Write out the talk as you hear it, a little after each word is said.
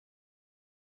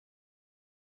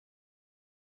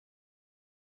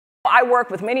I work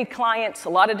with many clients, a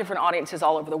lot of different audiences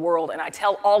all over the world, and I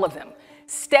tell all of them,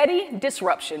 steady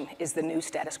disruption is the new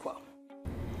status quo.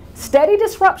 Steady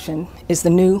disruption is the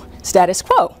new status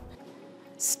quo.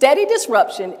 Steady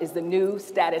disruption is the new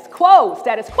status quo.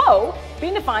 Status quo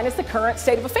being defined as the current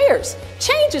state of affairs.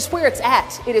 Change is where it's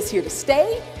at. It is here to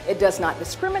stay, it does not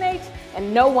discriminate,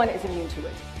 and no one is immune to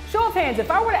it. Show of hands, if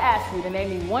I were to ask you to name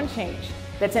me one change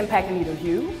that's impacting either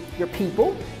you, your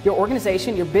people, your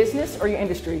organization, your business, or your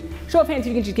industry, show of hands,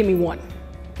 you can just give me one.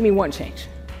 Give me one change.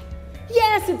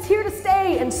 Yes, it's here to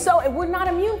stay, and so we're not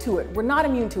immune to it. We're not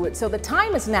immune to it. So the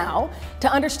time is now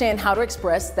to understand how to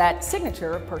express that signature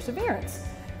of perseverance.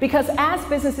 Because as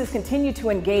businesses continue to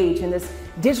engage in this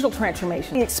digital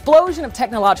transformation, the explosion of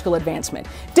technological advancement,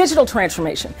 digital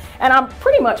transformation, and I'm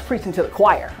pretty much preaching to the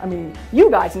choir. I mean, you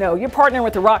guys know, you're partnering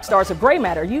with the rock stars of gray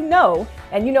matter. You know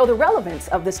the relevance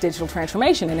of this digital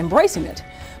transformation and embracing it.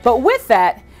 But with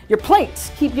that, your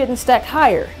plates keep getting stacked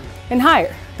higher and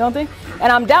higher, don't they?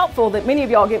 And I'm doubtful that many of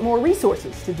y'all get more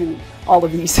resources to do all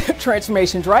of these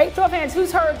transformations, right? Show of hands,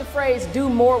 who's heard the phrase, do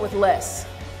more with less?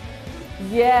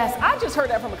 Yes, I just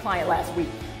heard that from a client last week.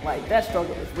 Like, that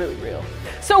struggle is really real.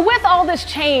 So with all this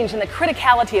change and the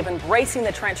criticality of embracing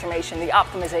the transformation, the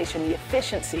optimization, the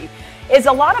efficiency, is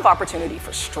a lot of opportunity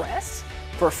for stress,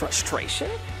 for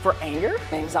frustration, for anger,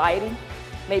 anxiety,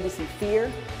 maybe some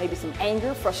fear, maybe some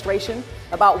anger, frustration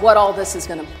about what all this is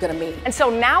gonna mean. And so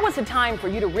now is the time for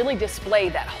you to really display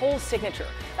that whole signature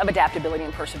of adaptability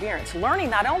and perseverance,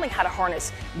 learning not only how to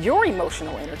harness your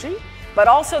emotional energy, but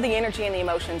also the energy and the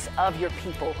emotions of your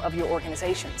people, of your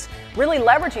organizations. Really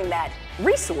leveraging that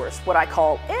resource, what I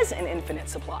call is an infinite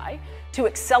supply, to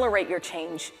accelerate your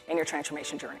change and your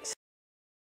transformation journeys.